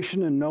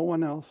salvation in no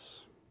one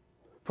else,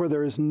 for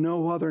there is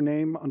no other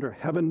name under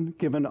heaven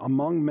given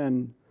among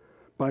men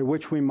by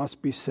which we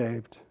must be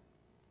saved.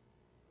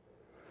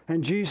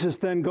 And Jesus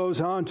then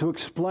goes on to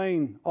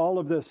explain all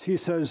of this. He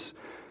says,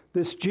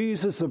 this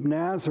Jesus of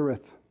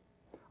Nazareth,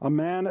 a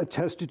man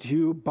attested to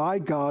you by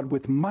God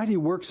with mighty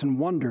works and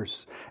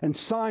wonders and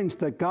signs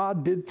that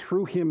God did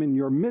through him in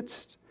your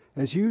midst,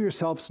 as you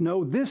yourselves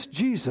know, this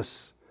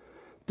Jesus,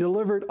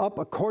 delivered up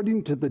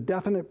according to the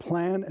definite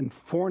plan and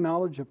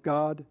foreknowledge of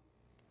God,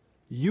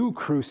 you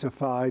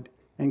crucified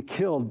and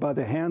killed by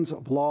the hands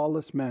of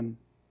lawless men.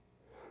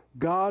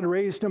 God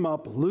raised him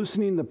up,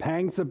 loosening the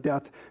pangs of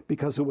death,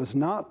 because it was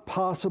not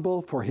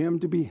possible for him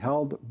to be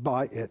held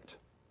by it.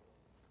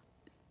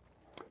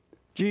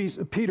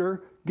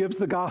 Peter gives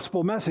the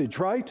gospel message,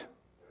 right?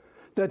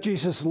 That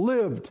Jesus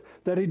lived,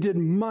 that he did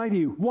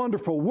mighty,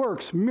 wonderful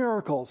works,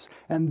 miracles,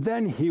 and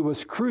then he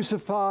was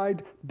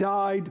crucified,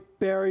 died,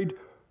 buried,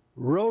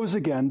 rose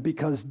again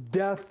because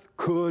death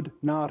could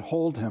not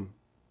hold him.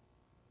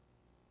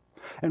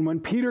 And when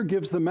Peter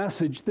gives the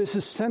message, this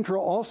is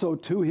central also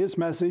to his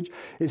message,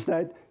 is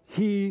that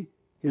he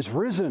is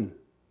risen.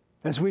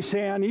 As we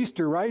say on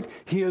Easter, right?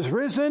 He is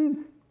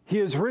risen. He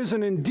is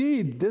risen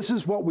indeed. This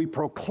is what we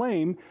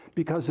proclaim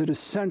because it is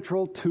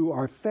central to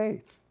our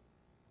faith.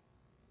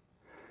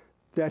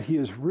 That he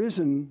is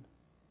risen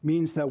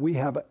means that we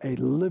have a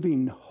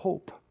living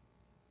hope.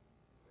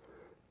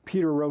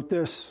 Peter wrote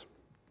this,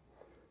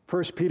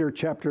 1 Peter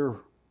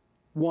chapter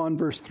 1,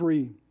 verse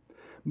 3.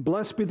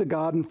 Blessed be the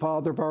God and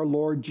Father of our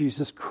Lord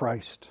Jesus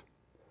Christ.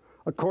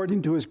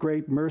 According to his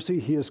great mercy,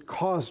 he has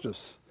caused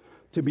us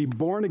to be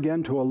born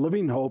again to a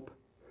living hope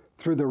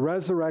through the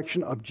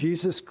resurrection of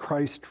Jesus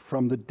Christ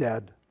from the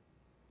dead.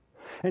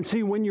 And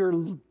see, when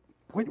you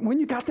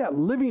got that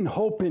living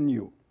hope in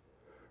you,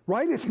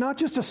 right? It's not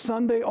just a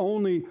Sunday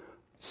only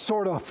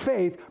sort of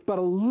faith, but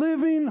a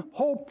living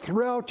hope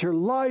throughout your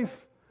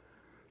life.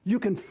 You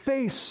can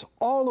face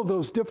all of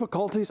those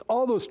difficulties,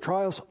 all those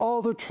trials,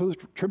 all the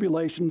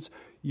tribulations.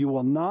 You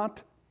will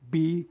not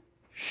be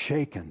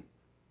shaken.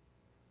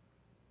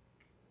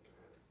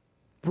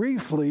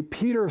 Briefly,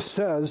 Peter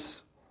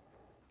says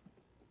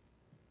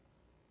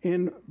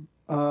in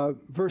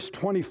verse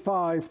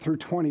 25 through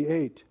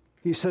 28,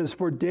 he says,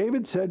 for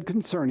David said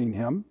concerning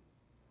him,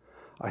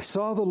 I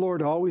saw the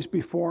Lord always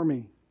before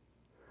me,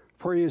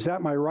 for he is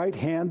at my right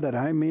hand that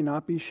I may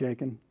not be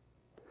shaken.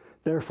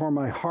 Therefore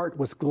my heart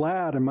was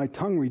glad and my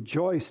tongue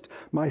rejoiced.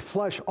 My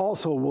flesh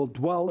also will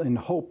dwell in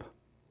hope.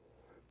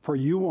 For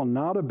you will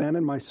not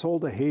abandon my soul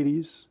to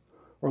Hades,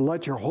 or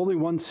let your Holy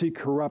One see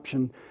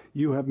corruption.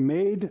 You have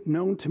made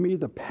known to me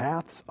the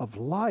paths of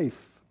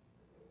life.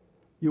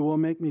 You will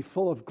make me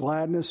full of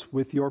gladness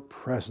with your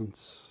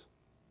presence.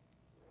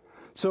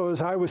 So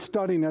as I was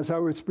studying, as I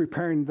was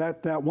preparing,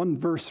 that one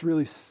verse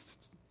really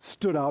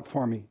stood out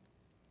for me.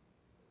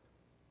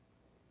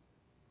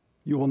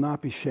 You will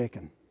not be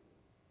shaken.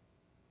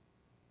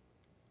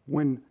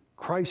 When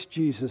Christ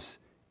Jesus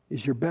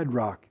is your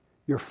bedrock,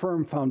 your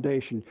firm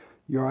foundation,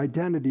 your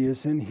identity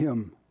is in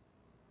him,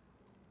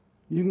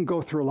 you can go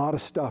through a lot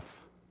of stuff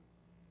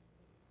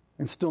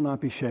and still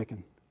not be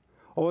shaken.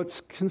 Oh,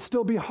 it can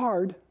still be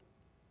hard,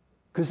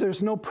 because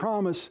there's no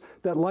promise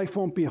that life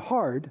won't be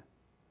hard,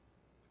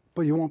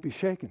 but you won't be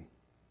shaken.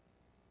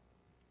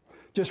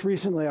 Just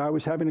recently, I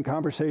was having a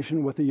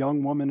conversation with a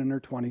young woman in her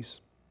 20s.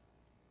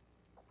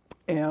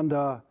 And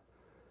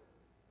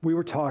we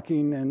were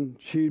talking, and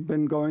she'd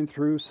been going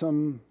through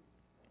some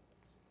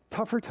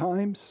tougher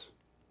times,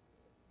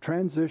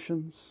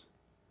 transitions,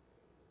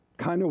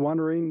 kind of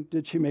wondering,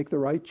 did she make the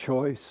right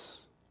choice?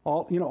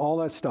 All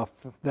that stuff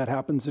that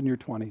happens in your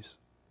 20s.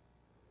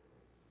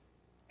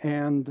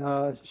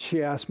 And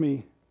she asked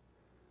me,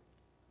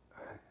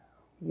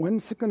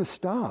 when's it going to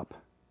stop?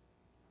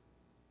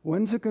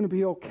 When's it going to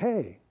be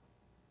okay?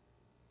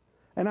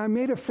 And I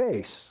made a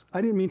face.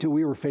 I didn't mean to.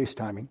 We were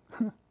FaceTiming.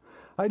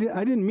 I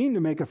didn't mean to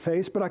make a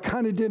face, but I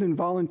kind of did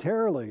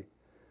involuntarily.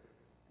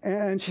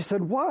 And she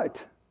said,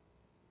 what?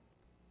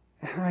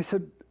 And I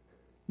said,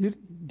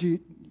 you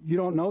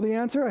don't know the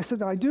answer? I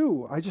said, I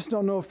do. I just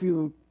don't know if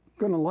you're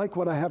going to like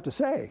what I have to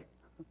say.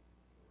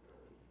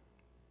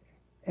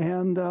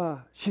 And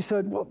she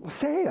said, well,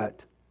 say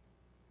it.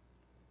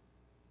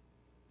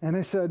 And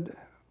I said,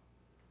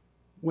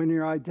 when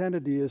your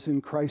identity is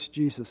in Christ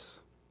Jesus,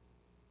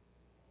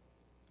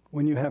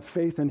 when you have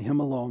faith in him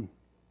alone,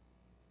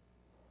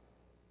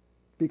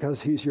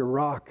 because he's your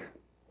rock,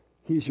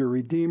 he's your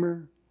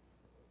redeemer,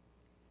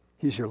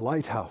 he's your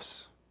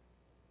lighthouse.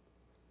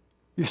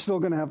 You're still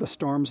going to have the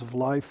storms of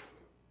life.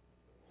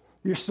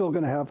 You're still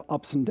going to have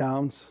ups and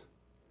downs.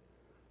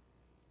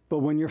 But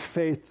when your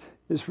faith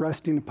is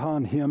resting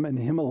upon him and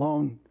him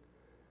alone,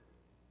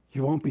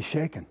 you won't be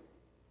shaken.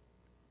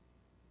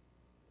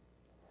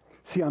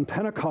 See, on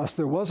Pentecost,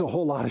 there was a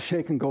whole lot of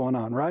shaking going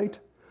on, right?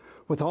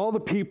 With all the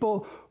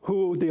people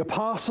the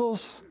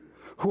apostles,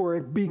 who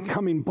were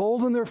becoming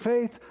bold in their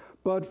faith,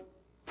 but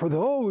for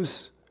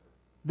those,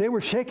 they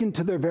were shaken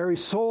to their very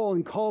soul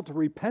and called to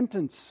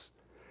repentance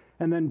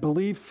and then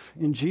belief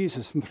in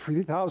Jesus. And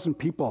 3,000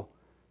 people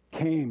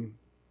came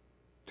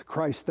to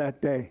Christ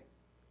that day.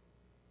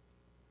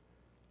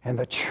 And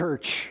the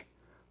church,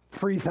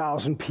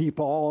 3,000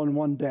 people all in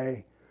one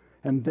day,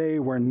 and they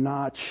were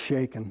not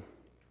shaken.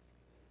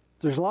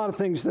 There's a lot of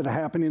things that are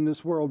happening in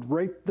this world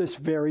right this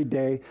very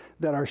day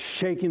that are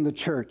shaking the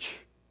church.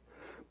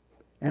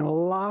 And a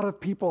lot of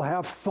people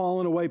have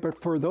fallen away,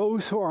 but for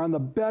those who are on the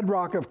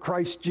bedrock of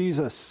Christ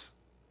Jesus,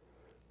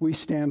 we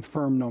stand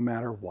firm no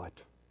matter what.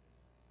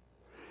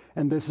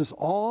 And this is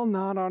all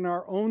not on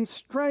our own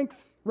strength,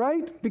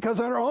 right? Because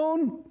on our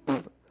own,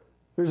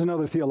 there's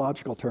another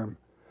theological term.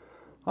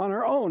 On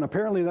our own,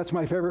 apparently that's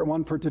my favorite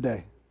one for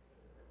today.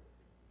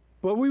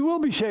 But we will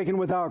be shaken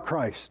without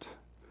Christ.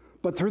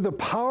 But through the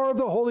power of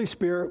the Holy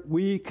Spirit,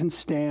 we can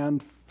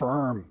stand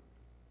firm.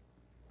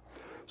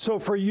 So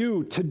for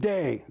you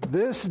today,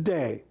 this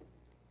day,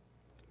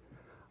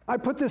 I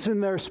put this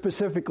in there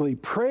specifically.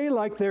 Pray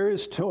like there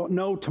is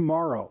no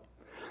tomorrow.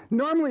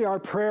 Normally our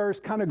prayers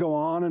kind of go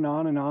on and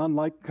on and on,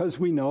 like because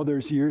we know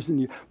there's years and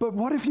years. But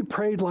what if you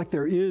prayed like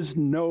there is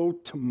no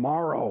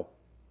tomorrow?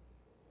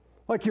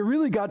 Like you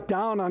really got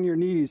down on your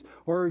knees,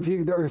 or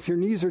if your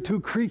knees are too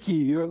creaky,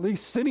 you're at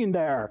least sitting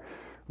there,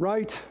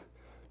 right?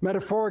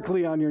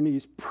 Metaphorically on your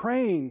knees,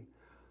 praying,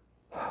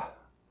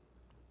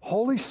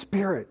 Holy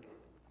Spirit,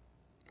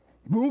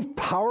 move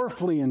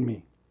powerfully in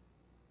me.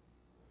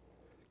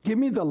 Give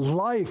me the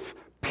life,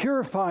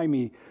 purify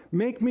me,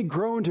 make me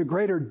grow into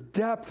greater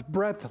depth,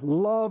 breadth,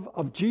 love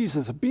of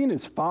Jesus, of being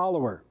his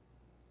follower.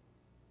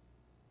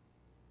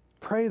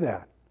 Pray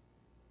that,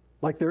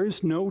 like there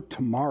is no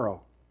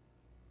tomorrow.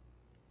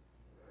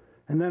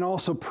 And then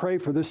also pray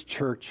for this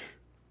church.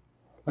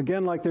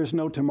 Again, like there's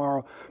no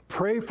tomorrow.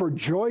 Pray for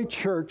Joy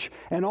Church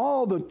and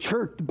all the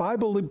church,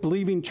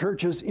 Bible-believing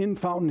churches in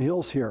Fountain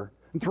Hills here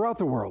and throughout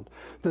the world,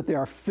 that they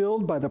are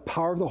filled by the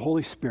power of the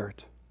Holy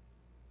Spirit.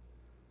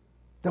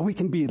 That we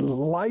can be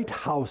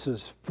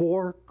lighthouses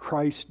for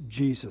Christ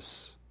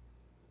Jesus.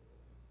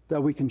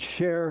 That we can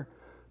share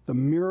the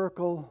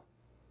miracle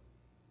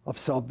of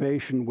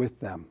salvation with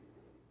them.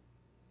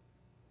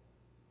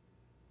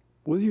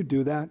 Will you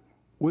do that?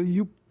 Will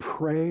you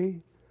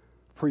pray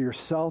for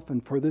yourself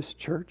and for this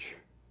church?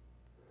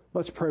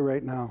 Let's pray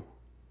right now.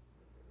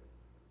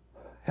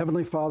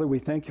 Heavenly Father, we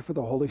thank you for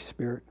the Holy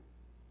Spirit.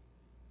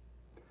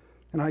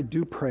 And I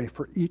do pray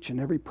for each and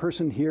every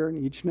person here and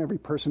each and every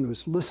person who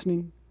is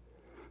listening,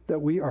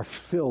 that we are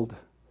filled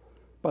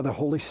by the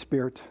Holy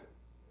Spirit,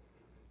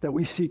 that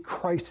we see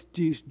Christ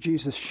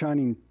Jesus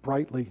shining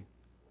brightly,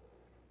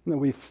 and that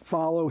we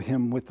follow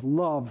him with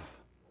love,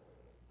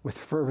 with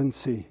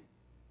fervency,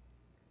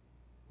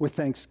 with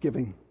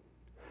thanksgiving.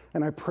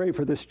 And I pray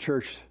for this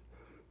church,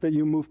 that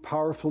you move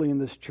powerfully in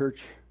this church,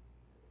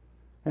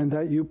 and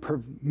that you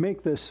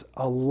make this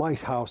a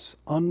lighthouse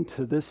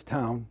unto this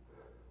town,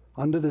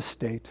 unto this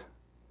state,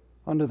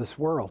 unto this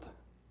world.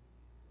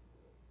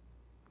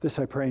 This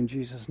I pray in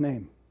Jesus'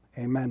 name.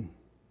 Amen.